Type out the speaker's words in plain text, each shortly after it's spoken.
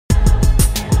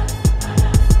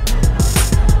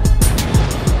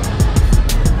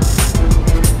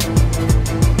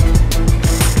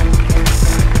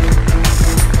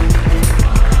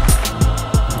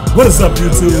What is up,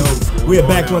 YouTube? We're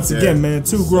back once again, man.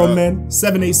 Two grown men,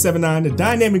 7879, the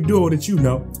dynamic duo that you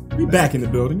know. We back in the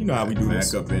building. You know how we do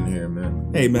this. Back up in here, man.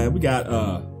 Hey, man, we got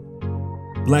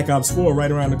Black Ops 4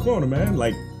 right around the corner, man.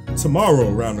 Like tomorrow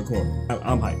around the corner.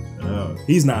 I'm hyped. Oh.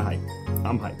 He's not hyped.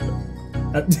 I'm hyped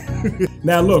though.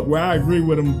 Now look, where I agree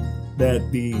with him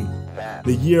that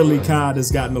the yearly COD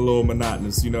has gotten a little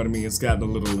monotonous. You know what I mean? It's gotten a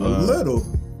little.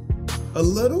 A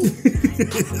little?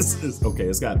 Okay,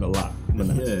 it's gotten a lot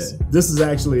monotonous. Yeah. This is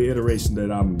actually an iteration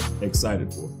that I'm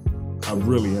excited for. I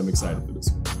really am excited for this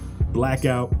one.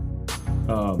 Blackout,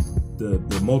 the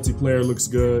multiplayer looks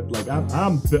good. Like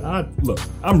look,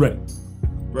 I'm ready.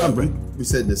 Bro, I'm ready. We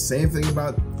said the same thing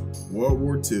about World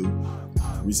War II.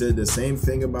 We said the same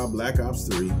thing about Black Ops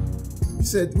 3. We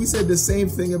said the same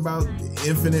thing about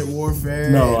Infinite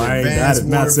Warfare. No, I did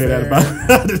not say that about.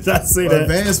 I did not say that.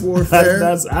 Advanced Warfare.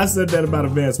 I said that about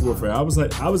Advanced Warfare. I was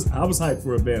hyped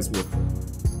for Advanced Warfare.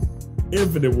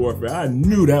 Infinite Warfare, I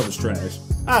knew that was trash.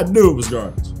 I knew it was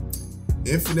garbage.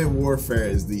 Infinite Warfare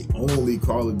is the only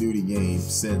Call of Duty game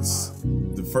since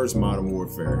the first Modern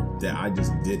Warfare that I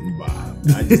just didn't buy.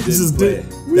 I just didn't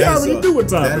play it. We already knew what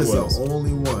time it was. That is the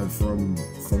only one from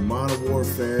Modern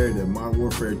Warfare to Modern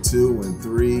Warfare 2 and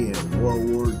 3 and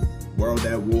World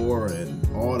at War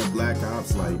and all the Black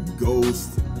Ops like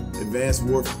Ghost, Advanced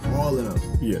Warfare, all of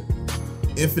them. Yeah.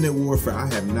 Infinite Warfare,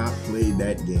 I have not played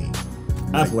that game.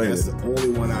 I played That's it. the only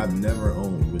one I've never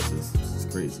owned, which is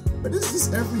crazy. But this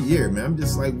is every year, man. I'm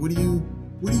just like, what do you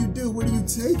do? Where do you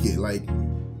take it? Like,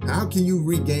 how can you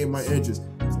regain my interest?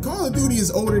 Call of Duty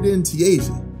is older than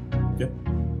T-Asia. Yep.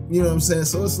 You know what I'm saying?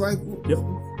 So it's like, yep.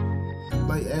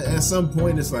 Like at some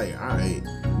point, it's like, all right,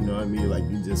 you know what I mean? Like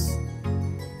you just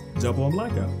jump on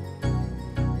Blackout.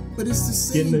 But it's the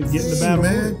same thing, getting the battle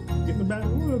man. Royale. Getting the battle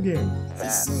royale game.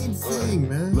 It's the same thing,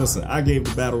 man. Listen, I gave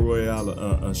the battle royale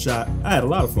a shot. I had a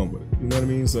lot of fun with it. You know what I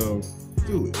mean? So,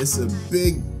 dude, it's a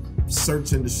big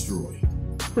search and destroy.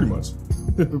 Pretty much.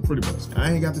 Pretty much.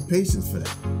 I ain't got the patience for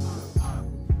that.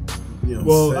 You know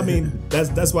well, I mean,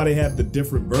 that's why they have the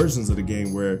different versions of the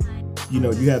game where, you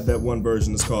know, you have that one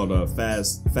version that's called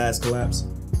fast collapse,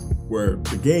 where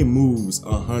the game moves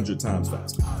 100 times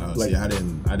faster. Oh, like, see, I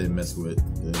didn't mess with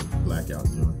the Blackout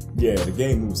joint. Yeah, the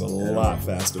game moves a lot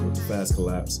faster with the fast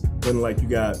collapse. Then like you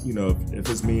got, you know, if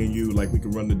it's me and you, like we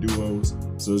can run the duos.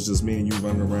 So it's just me and you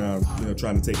running around, you know,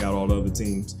 trying to take out all the other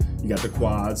teams. You got the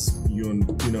quads, you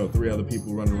and, you know, 3 other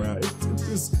people running around.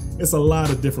 It's a lot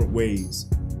of different ways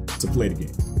to play the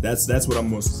game. That's what I'm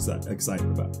most excited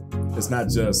about. It's not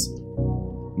just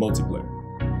multiplayer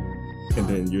and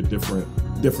then your different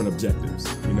objectives.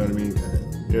 You know what I mean?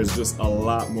 There's just a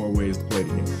lot more ways to play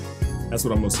the game. That's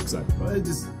what I'm most excited about. Well,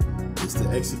 it's the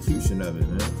execution of it,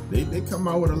 man. They come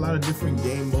out with a lot of different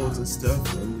game modes and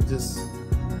stuff, and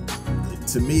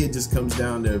to me it just comes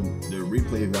down to the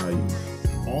replay value.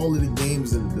 All of the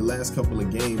games in the last couple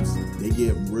of games, they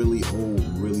get really old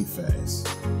really fast.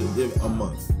 They did a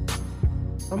month.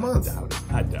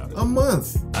 I doubt it. A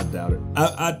month. I doubt it.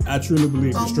 I truly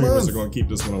believe the streamers are going to keep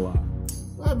this one alive.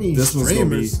 I mean, the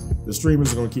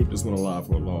streamers are going to keep this one alive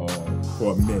for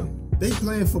a minute. They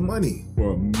playing for money.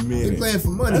 For a minute. They playing for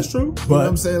money. That's true. But you know what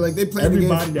I'm saying? Like, they playing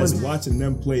everybody that's watching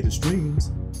them play the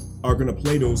streams are going to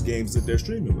play those games that they're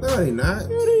streaming with. No, they not.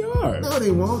 Yeah, they are. No,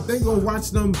 they won't. They going to watch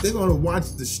them. They're going to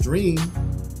watch the stream.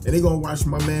 And they're going to watch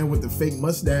my man with the fake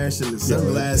mustache and the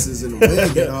sunglasses and the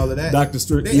wig and all of that. Dr.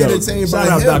 Street. They entertained by him.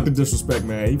 Shout out Dr. Disrespect,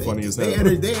 man. He funny as hell.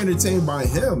 They entertained by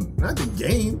him, not the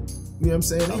game. You know what I'm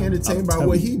saying? They entertained by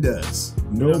what he does.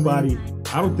 Nobody,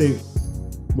 I don't think,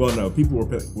 well, no, people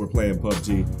were playing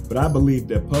PUBG, but I believe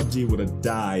that PUBG would have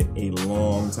died a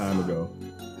long time ago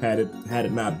had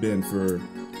it not been for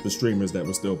the streamers that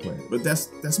were still playing. But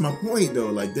that's my point though.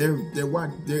 Like they're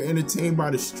entertained by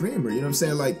the streamer. You know what I'm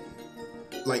saying?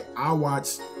 Like I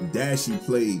watch Dashy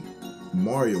play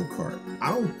Mario Kart.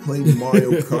 I don't play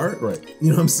Mario Kart. Right. You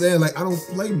know what I'm saying? Like I don't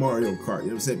play Mario Kart. You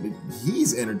know what I'm saying? But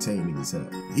he's entertaining as hell.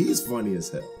 He's funny as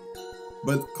hell.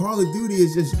 But Call of Duty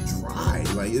is just dry.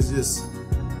 Like it's just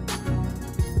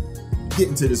get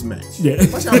into this match. Yeah.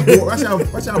 Watch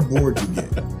how bored you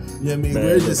get. You know what I mean? Man,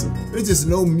 there's just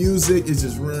no music. It's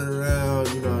just running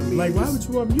around. You know what I mean? Like, why would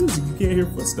you want music? You can't hear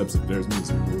footsteps if there's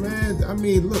music. Man, I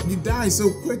mean, look, you die so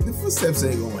quick. The footsteps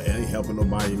ain't helping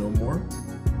nobody no more.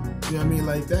 You know what I mean?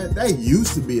 Like that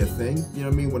used to be a thing. You know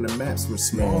what I mean? When the maps were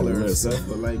smaller and stuff,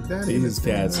 but like that. These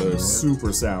cats are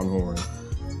super sound horn.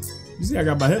 You see, I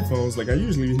got my headphones. Like I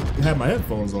usually have my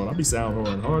headphones on. I'll be sound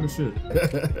horn hard as shit.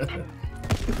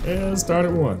 And start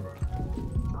at 1.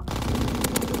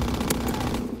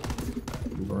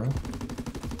 Move around.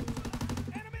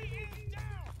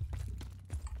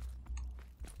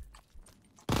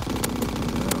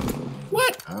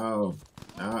 I'll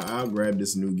grab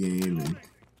this new game and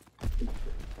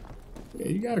yeah,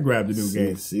 you gotta grab the new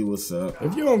game. See what's up.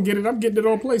 If you don't get it, I'm getting it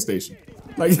on PlayStation.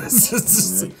 Like,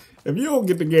 if you don't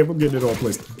get the game, I'm getting it on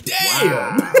PlayStation.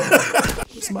 Damn! Wow.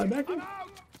 Somebody back here?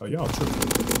 Oh, y'all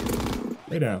tripping.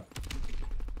 Lay down.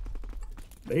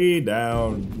 Lay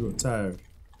down. You're tired.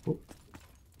 Oh.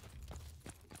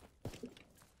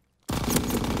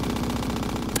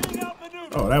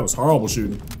 Oh, that was horrible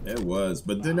shooting. It was,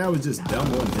 but then that was just dumb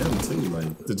on him too.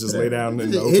 Like to just lay down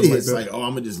in the open idiots, like that. Like, oh,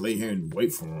 I'm gonna just lay here and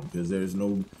wait for him because there's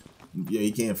no, yeah,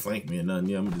 he can't flank me or nothing.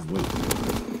 Yeah, I'm gonna just wait.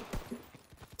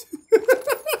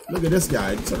 Look at this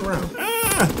guy. Turn around.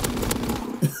 Ah!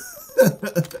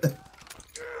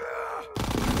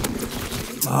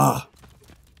 Ah.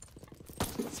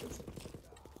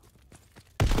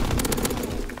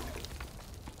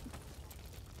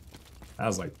 That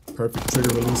was like perfect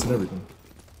trigger release and everything.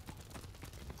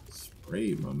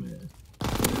 Sprayed my man.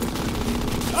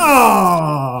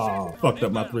 Oh, fucked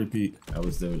up my 3-peat. That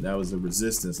was the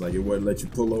resistance. Like it wouldn't let you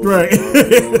pull over. Right.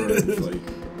 Like,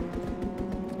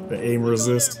 the aim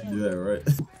resist. Yeah, right.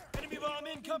 Enemy bomb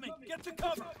incoming. Get to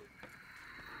cover.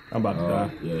 I'm about to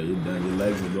die. Yeah, you're done. Your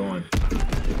legs are going.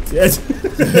 Yes.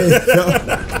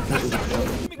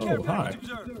 Oh, hi.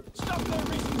 Stop their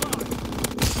resupply.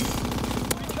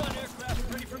 Recon aircraft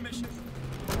ready for mission.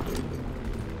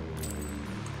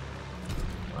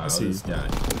 Wow, see. this guy.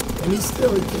 And he's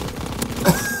still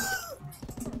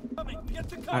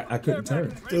I couldn't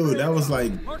turn. Dude, that was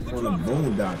like on the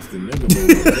boondocks. The nigga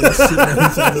movie. They shooting at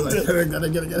each other like, gotta.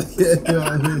 You know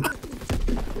what I mean?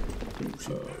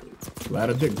 Glad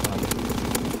I didn't find it.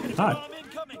 Hi.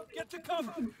 Get to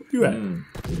cover. You at?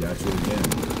 He got you again.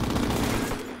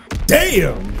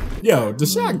 Damn! Yo, the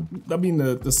shot, I mean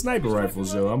the sniper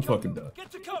rifles, yo, I'm fucking done.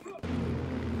 Get to cover.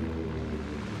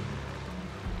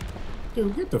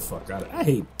 Dude, get the fuck out of it. I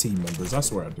hate team members, I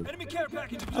swear I do. Enemy care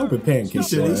package I hope it pancakes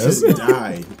He your ass. should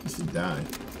die. He should die.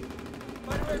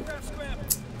 Fighter aircraft scramble.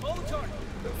 Hold the target.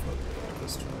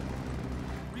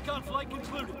 Recon flight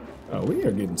concluded. Oh, we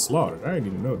are getting slaughtered. I didn't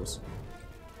even notice.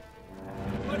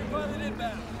 Fighter pilot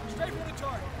inbound. Straight for the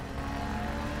target.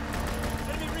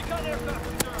 Enemy recon aircraft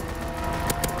observed.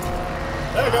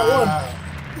 I got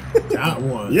one. Got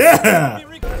one. Yeah! Enemy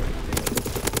recon.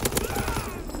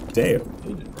 Damn.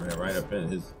 He just ran right up in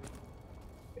his.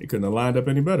 He couldn't have lined up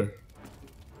any better.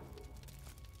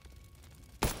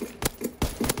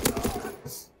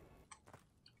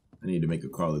 I need to make a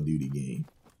Call of Duty game.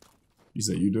 You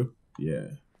said you do? Yeah.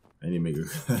 I need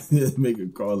to make a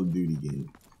Call of Duty game.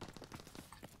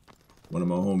 One of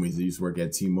my homies that used to work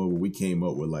at T-Mobile, we came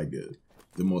up with like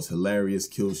the most hilarious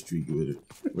kill streak with it.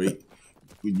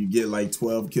 When you get like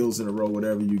 12 kills in a row,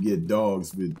 whatever, you get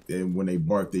dogs, and when they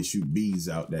bark, they shoot bees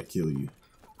out that kill you.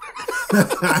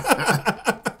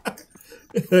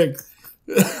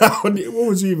 What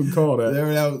would you even call that?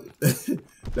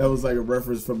 That was like a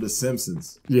reference from The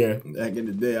Simpsons. Yeah. Back in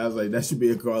the day, I was like, that should be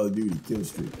a Call of Duty kill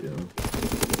streak, you know?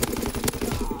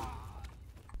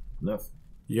 Nothing.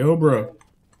 Yo, bro.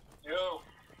 Yo.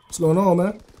 What's going on, man?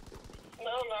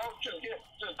 No, just get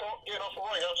off the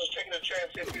ring. I was just taking a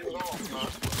chance if you was on.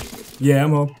 Yeah,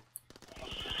 I'm home.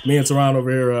 Me and Saran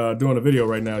over here doing a video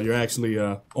right now. You're actually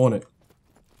on it.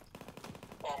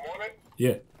 I'm on it?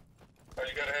 Yeah. Oh,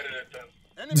 you gotta edit it then.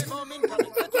 Enemy bomb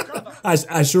incoming. Get to cover.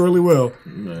 I surely will.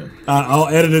 Man. I'll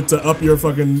edit it to up your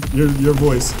fucking your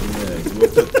voice. Yeah,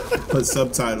 we'll put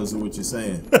subtitles of what you're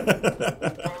saying.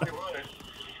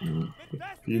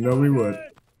 You know we would.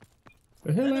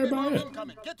 The hell everybody at?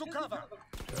 Incoming. Get to cover.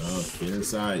 Oh, get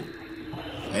inside.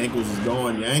 Ankles is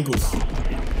gone. Your ankles.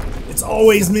 It's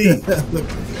always me.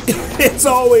 It's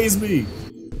always me.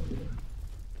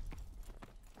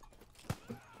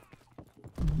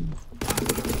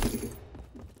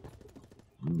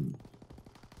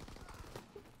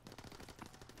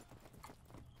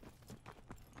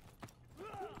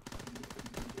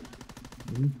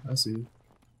 I see you.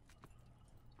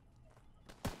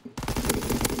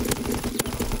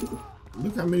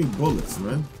 Look how many bullets,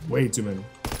 man. Way too many.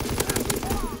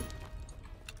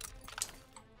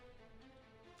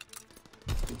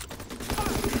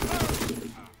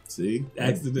 See?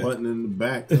 Accident. Button in the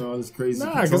back and all this crazy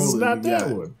Nah, because it's controller not you that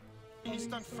got. one.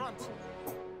 Eastern front.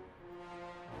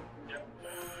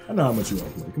 I know how much you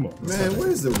want to play. Come on. Man,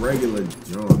 where's the regular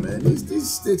drum, man? These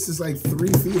sticks is like 3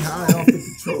 feet high off the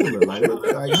controller. Like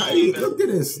how you look at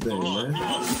this thing, man?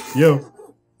 Yo.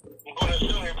 I'm going to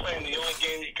assume you're playing the only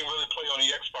game you can really play on the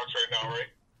Xbox right now, right?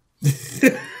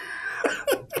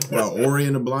 Well, Ori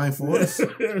and the Blind Forest.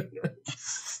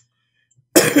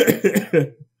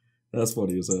 That's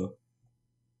funny as hell.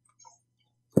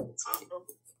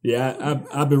 Yeah,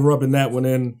 I've been rubbing that one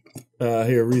in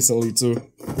here recently too.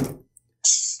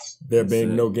 There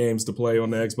being no games to play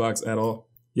on the Xbox at all.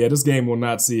 Yeah, this game will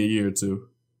not see a year or two.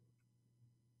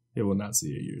 It will not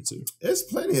see a year or two. There's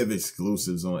plenty of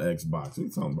exclusives on Xbox. What are you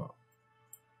talking about?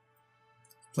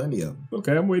 Plenty of them.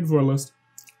 Okay, I'm waiting for a list.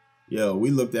 Yo, we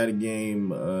looked at a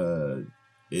game.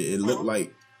 It looked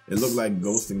like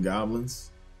Ghosts and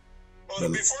Goblins. Well,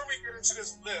 before we get into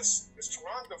this list, is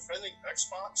Teron defending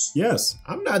Xbox? Yes.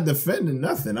 I'm not defending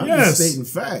nothing. I'm just stating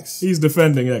facts. He's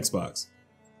defending Xbox.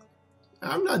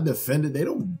 I'm not defending. They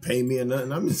don't pay me or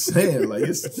nothing. I'm just saying, like,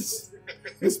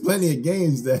 it's plenty of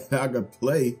games that I could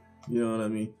play. You know what I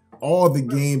mean? All the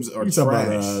games are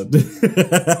trash. Here's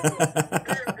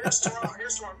Teron.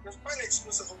 There's plenty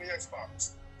exclusive on the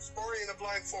Xbox. Ori and the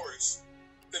Blind Forest,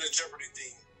 then a Jeopardy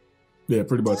theme. Yeah,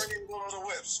 pretty much. Ori and Lord of the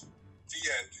Whips. The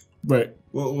end. Right.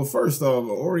 Well, first off,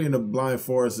 Ori and the Blind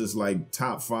Forest is like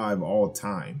top 5 all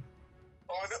time.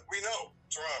 Oh, we know,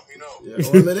 Teron. We know.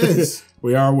 Yeah, well, it is.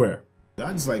 We are aware.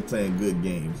 I just like playing good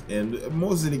games, and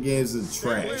most of the games is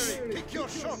trash. Take your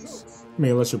shots. I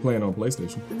mean, unless you're playing on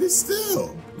PlayStation. It's still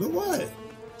what?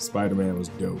 Spider-Man was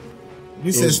dope.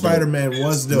 You said Spider-Man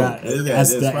was dope. And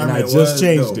I just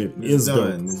changed it. It's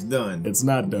done. dope. It's done. It's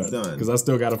not done. Because I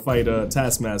still got to fight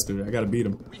Taskmaster. I got to beat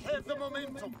him. We have the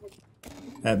momentum.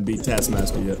 Haven't beat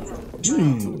Taskmaster yet.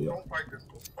 Don't fight this.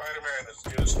 Spider-Man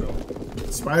is though.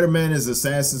 Spider-Man is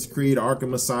Assassin's Creed,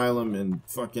 Arkham Asylum, and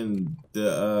fucking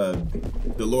the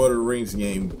Lord of the Rings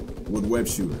game with web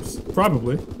shooters.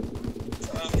 Probably. You're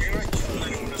not killing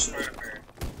anyone with Spider-Man.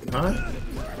 Huh?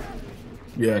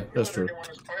 Yeah, that's true.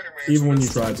 Even when you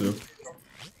try to.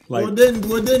 Like, well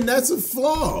then that's a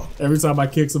flaw. Every time I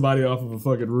kick somebody off of a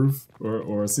fucking roof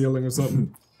or a ceiling or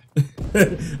something,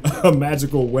 a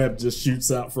magical web just shoots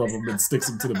out from them and sticks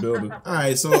them to the building. All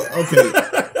right, so okay.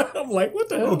 I'm like, what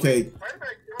the hell? Okay. Spider-Man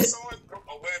kills someone,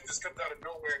 a web just comes out of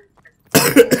nowhere.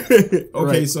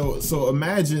 Okay, Right. so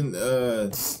imagine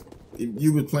if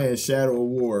you were playing Shadow of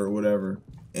War or whatever,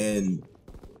 and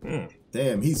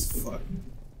damn, he's fucking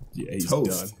Yeah, he's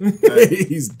toast. done.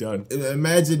 He's done.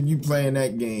 Imagine you playing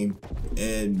that game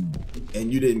and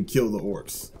you didn't kill the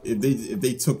orcs. If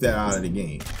they took that out of the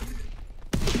game,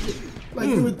 like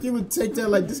you would take that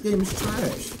like this game is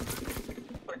trash.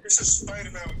 Like this is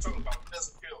Spider-Man we're talking about.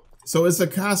 Doesn't kill. So it's a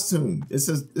costume. It's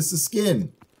a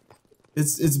skin.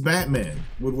 It's Batman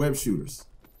with web shooters.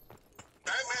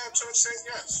 Batman to say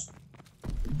yes.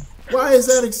 Why is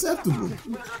that acceptable?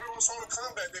 When everyone saw the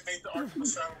combat, they made the Arkham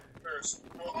Asylum comparison.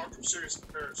 Well, Arkham series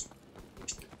comparison.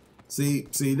 See,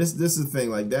 this is the thing.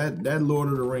 Like that Lord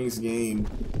of the Rings game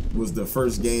was the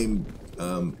first game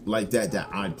like that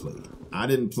I played. I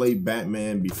didn't play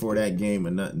Batman before that game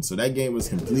or nothing, so that game was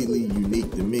completely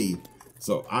unique to me.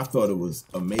 So I thought it was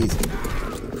amazing.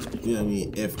 You know what I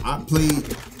mean? If I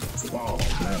played, oh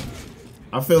man,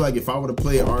 I feel like if I would have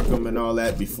played Arkham and all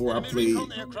that before I played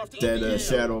that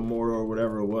Shadow of Mordor or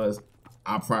whatever it was,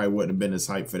 I probably wouldn't have been as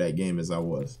hyped for that game as I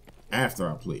was after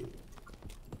I played it.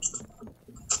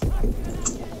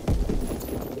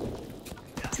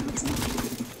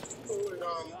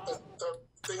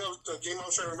 The game I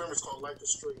was trying to remember is called Life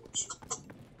is Strange.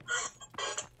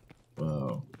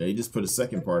 Wow, they just put a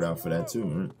second part out for that too,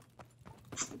 right?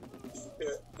 Yeah,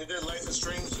 they did Life is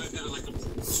Strange. They did like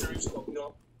a series called,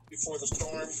 Before the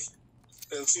Storm.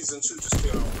 Then season 2 just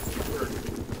came out.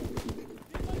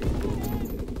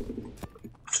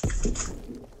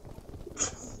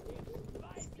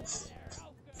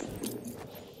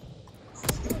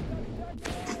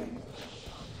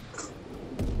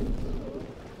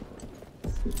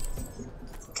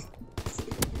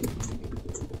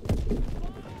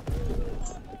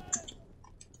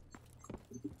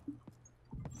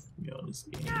 This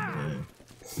game, man.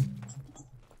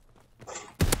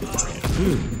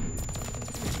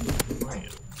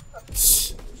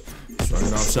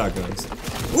 Running off shotguns.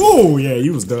 Ooh, yeah,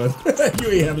 you was done. You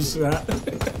ain't have a shot.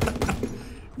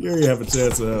 You ain't have a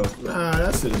chance of hell. Nah,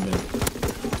 that should have been.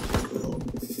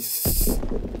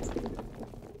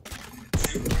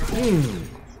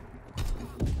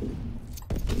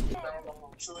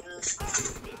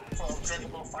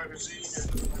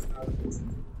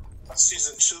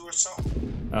 Season 2 or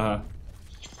something.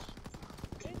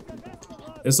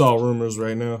 It's all rumors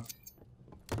right now.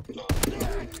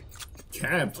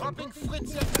 Captain.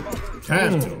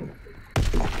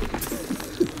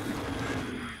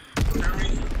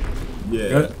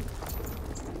 Yeah.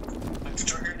 Did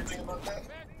you hear anything about that?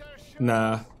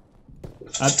 Nah.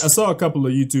 I saw a couple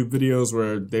of YouTube videos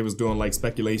where they was doing like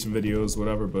speculation videos,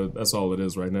 whatever, but that's all it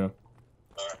is right now.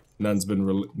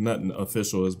 Nothing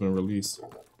official has been released.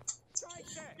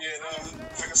 Yeah,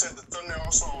 like I said, the thumbnail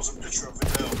also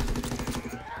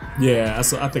Yeah,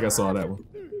 I think I saw that one.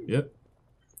 Yep.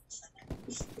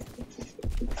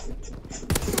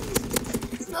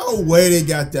 No way they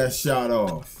got that shot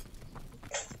off.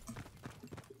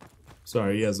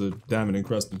 Sorry, he has a diamond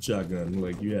encrusted shotgun.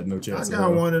 Like you had no chance. I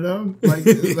got one of them. Like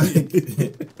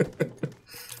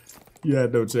you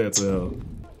had no chance of hell.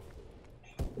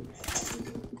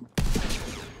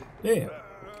 Damn.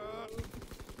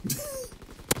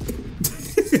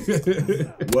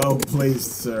 Well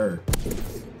placed, sir.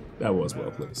 That was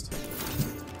well placed.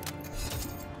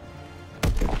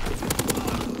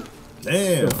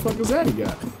 Damn. What the fuck is that he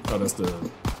got? Oh, that's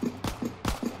the...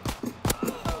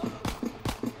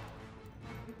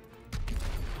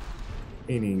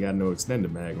 Ain't even got no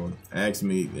extended mag on. Ask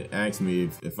me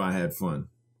if I had fun.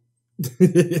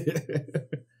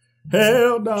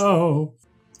 Hell no.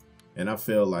 And I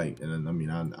feel like, and I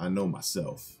mean, I know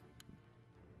myself.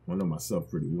 I know myself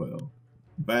pretty well.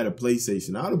 If I had a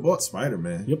PlayStation, I'd have bought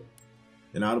Spider-Man. Yep.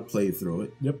 And I'd have played through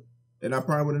it. Yep. And I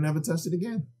probably would have never touched it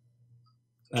again.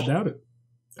 I doubt it.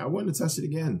 I wouldn't have touched it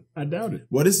again. I doubt it.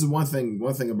 Well, this is one thing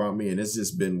about me, and it's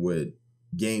just been with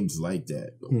games like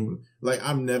that. Like,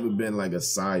 I've never been like a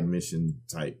side mission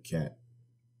type cat.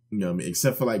 You know what I mean?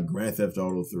 Except for like Grand Theft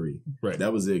Auto 3. Right.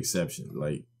 That was the exception.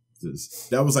 Like,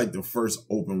 that was like the first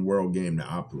open world game that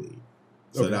I played.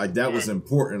 So like that was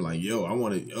important. Like, I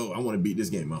want to beat this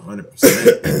game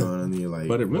 100%. You know what I mean? Like,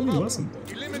 but it really wasn't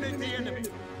though. Eliminate the enemy.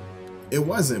 It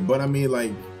wasn't. But I mean,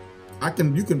 like,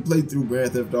 you can play through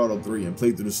Grand Theft Auto 3 and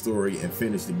play through the story and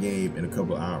finish the game in a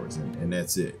couple of hours, and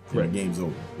that's it. And the game's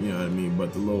over. You know what I mean?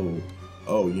 But the little,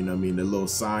 you know what I mean, the little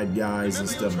side guys and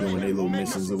stuff doing their little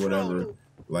missions or whatever,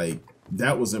 like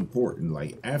that was important.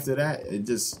 Like after that, it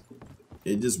just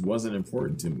wasn't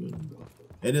important to me.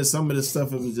 And then some of the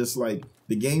stuff, it was just like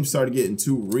the game started getting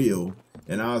too real,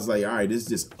 and I was like, all right, this is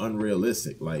just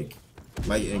unrealistic. Like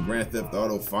in Grand Theft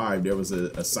Auto 5, there was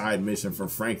a side mission for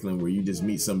Franklin where you just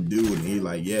meet some dude and he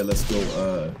like, yeah, let's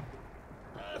go,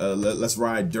 let's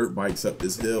ride dirt bikes up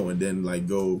this hill and then like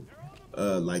go,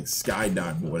 like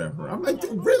skydiving or whatever. I'm like,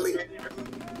 really?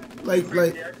 Like,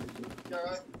 like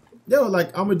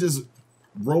I'm gonna just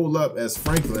roll up as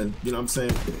Franklin, you know what I'm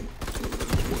saying?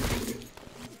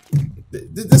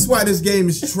 This is why this game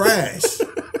is trash.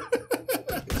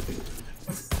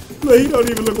 Look, he don't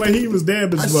even look like he was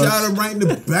damaged. I shot him right in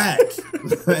the back.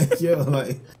 Like,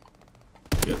 like.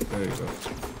 Yep, there you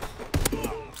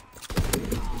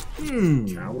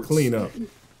go. Clean up.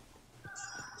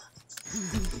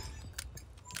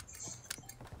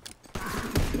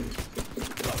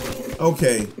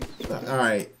 Okay. All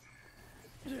right.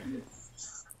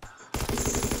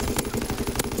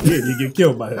 Yeah, you get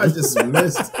killed by him. I just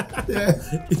missed. Yeah.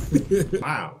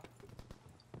 Wow.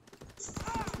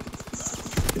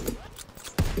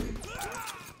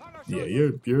 Yeah,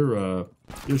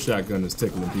 your shotgun is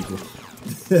tickling people.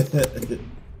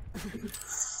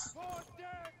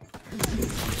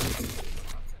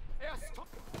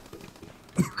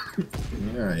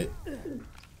 All right.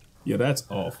 Yeah, that's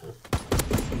awful.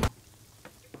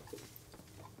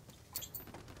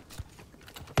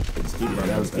 Just keep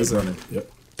running. That's running.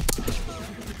 Yep.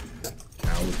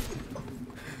 Coward.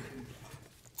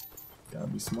 Gotta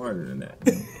be smarter than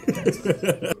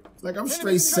that. Like, I'm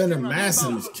straight center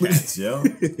massing these cats, yo.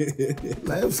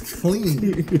 That was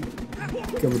clean.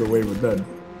 Coming away with nothing.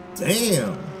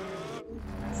 Damn.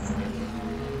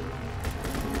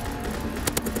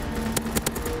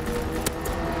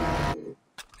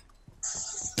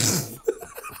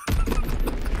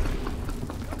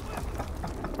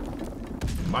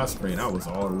 My screen, I was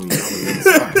all the way, I was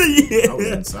inside. Yeah. I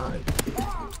was inside.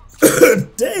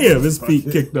 Damn, his feet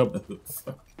kicked up.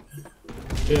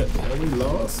 Yeah, and we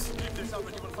lost.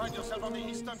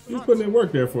 He was putting in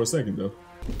work there for a second, though.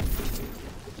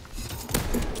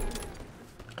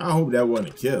 I hope that wasn't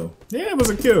a kill. Yeah, it was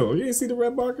a kill. You ain't see the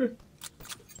red marker?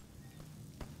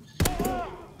 Hell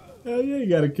yeah, you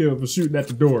got a kill for shooting at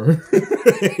the door.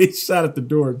 He shot at the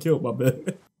door and killed my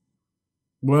man.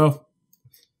 Well,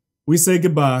 we say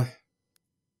goodbye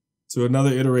to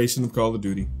another iteration of Call of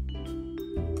Duty.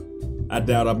 I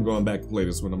doubt I'm going back to play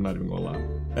this one, I'm not even gonna lie.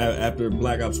 After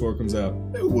Black Ops 4 comes out.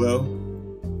 It will.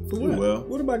 For what? Well,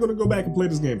 what am I gonna go back and play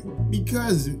this game for?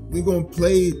 Because we're gonna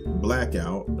play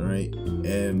Blackout, right?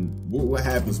 And what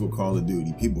happens with Call of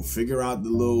Duty? People figure out the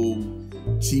little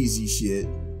cheesy shit.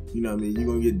 You know what I mean? You're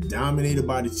gonna get dominated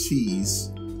by the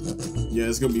cheese. Yeah,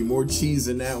 it's gonna be more cheese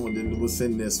in that one than what's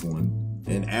in this one.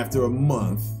 And after a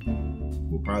month,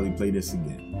 we'll probably play this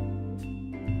again.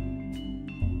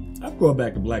 I'm going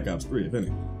back to Black Ops 3, if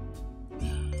anything.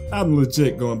 I'm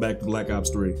legit going back to Black Ops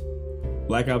 3.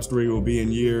 Black Ops 3 will be in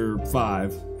year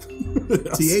 5.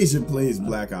 Tiaja plays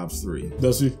Black Ops 3.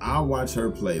 Does she? I watch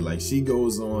her play. Like, she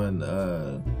goes on,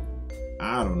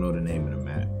 I don't know the name of the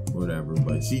map, whatever,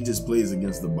 but she just plays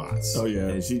against the bots. Oh, yeah.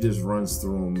 And she just runs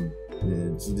through them,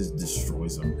 and she just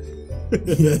destroys them.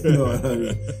 You know what I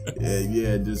mean?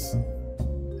 Yeah, just,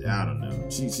 I don't know.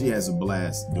 She has a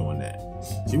blast doing that.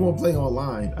 She won't play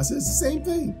online. I said, it's the same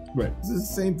thing. Right. It's the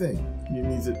same thing. You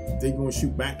need to, they gonna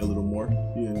shoot back a little more.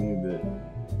 You know,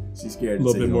 she's scared to A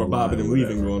little take bit it more online bobbing and or whatever.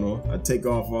 weaving going on. I take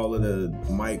off all of the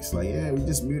mics, like, yeah, we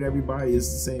just mute everybody.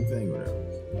 It's the same thing,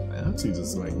 whatever. She's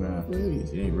just like, nah.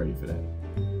 She ain't ready for that.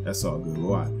 That's all good.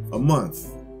 Why? A month.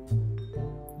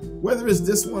 Whether it's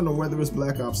this one or whether it's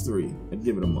Black Ops 3, I'd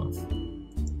give it a month.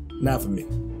 Not for me.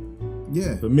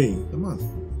 Yeah. For me. A month.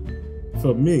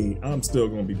 For me, I'm still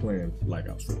gonna be playing Black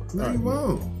Ops 4. No, you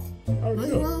won't. No,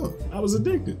 you won't. I was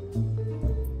addicted.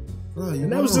 Bro, you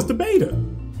And that was just the beta.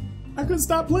 I couldn't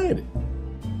stop playing it.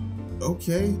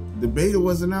 Okay. The beta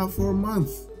wasn't out for a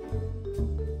month.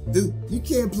 Dude, you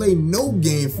can't play no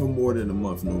game for more than a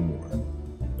month no more.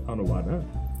 I don't know why not.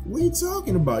 What are you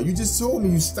talking about? You just told me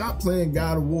you stopped playing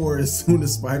God of War as soon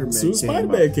as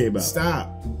Spider-Man came out.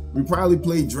 Stop. We probably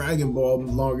played Dragon Ball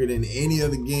longer than any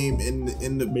other game in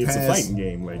the It's past. a fighting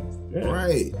game, like, yeah.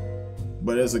 Right.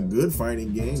 But it's a good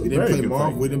fighting game. We didn't play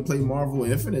Marvel. We didn't play Marvel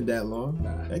Infinite that long.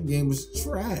 Nah. That game was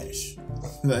trash.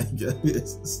 Like,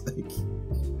 it's just like,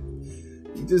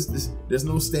 there's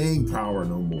no staying power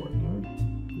no more.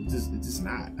 Man. It's just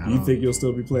not. Do you think you'll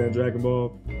still be playing Dragon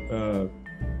Ball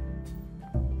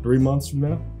 3 months from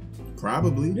now?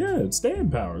 Probably. Yeah, it's staying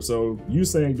power. So you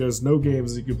saying there's no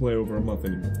games that you can play over a month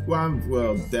anymore?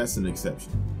 Well, that's an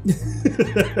exception.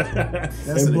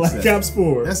 And Black Ops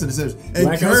 4. That's an exception.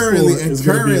 Black Ops 4 is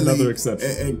going to be another exception.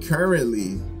 And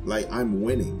currently, like, I'm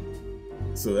winning.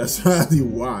 So that's probably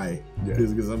why.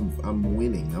 Because I'm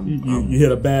winning. You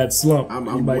hit a bad slump. I'm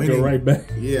you might winning. go right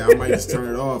back. Yeah, I might just turn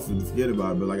it off and forget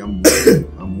about it. But like, I'm winning.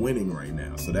 I'm winning right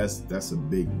now. So that's a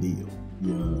big deal.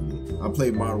 You know what I mean? I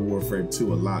played Modern Warfare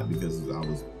 2 a lot because I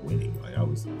was winning. Like, I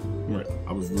was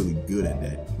really good at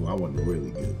that. Well, I wasn't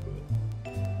really good, but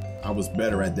I was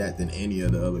better at that than any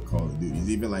of the other Call of Duties.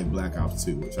 Even like Black Ops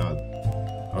 2, which I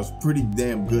was pretty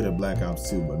damn good at Black Ops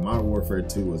 2, but Modern Warfare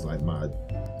 2 was like my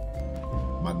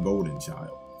golden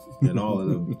child. And all of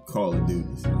the Call of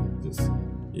Duties. But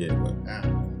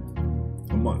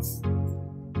a month.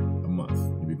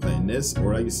 You'll be playing this,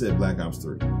 or like you said, Black Ops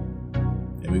 3.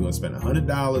 And we're gonna spend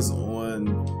 $100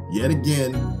 on, yet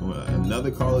again, on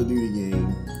another Call of Duty game.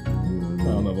 I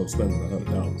don't know if I'm spending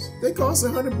 $100. They cost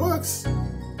 $100.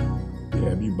 Yeah,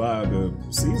 if you buy the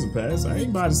season pass, I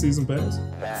ain't buy the season pass.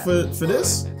 For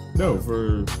this? No,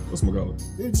 for whatchamacallit?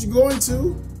 If you're going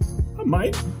to, I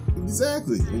might.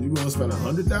 Exactly. And you're gonna spend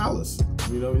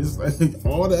 $100. You know, it's like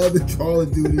all the other Call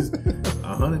of Duties,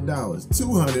 $100.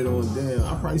 $200 on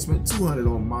I probably spent $200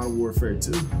 on Modern Warfare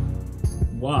 2.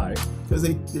 Why? Because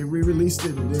they re-released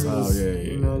it and there was,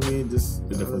 you know what I mean? Just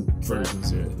the different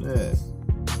versions, yeah.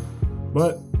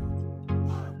 But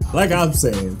like I'm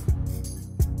saying,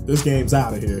 this game's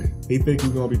out of here. He think we're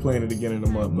gonna be playing it again in a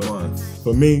month, but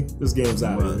for me, this game's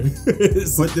out of here.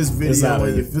 Put this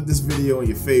video on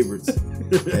your favorites,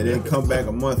 and then come back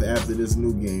a month after this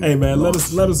new game. Hey man, let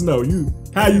us know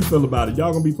how you feel about it.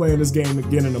 Y'all gonna be playing this game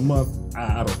again in a month?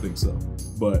 I don't think so,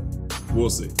 but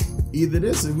we'll see. Either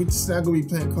this or we just not gonna be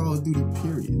playing Call of Duty,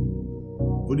 period.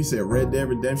 What do you say, Red Dead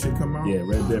Redemption come out? Yeah,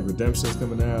 Red Dead Redemption's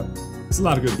coming out. There's a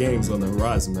lot of good games on the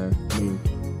horizon, man. I mean,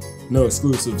 no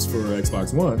exclusives for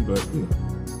Xbox One, but you know,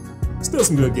 still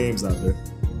some good games out there.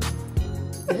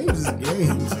 Games is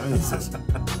games.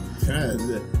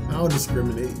 I don't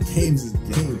discriminate. Games is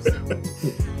games.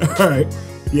 All right.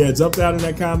 Yeah, jump out in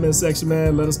that comment section,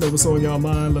 man. Let us know what's on y'all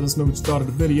mind. Let us know what you thought of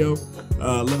the video.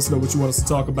 Let us know what you want us to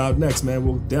talk about next, man.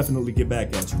 We'll definitely get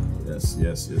back at you. Yes,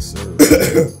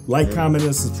 sir. Like, comment,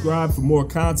 and subscribe for more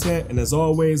content. And as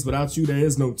always, without you, there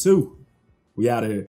is no 2. We out of here.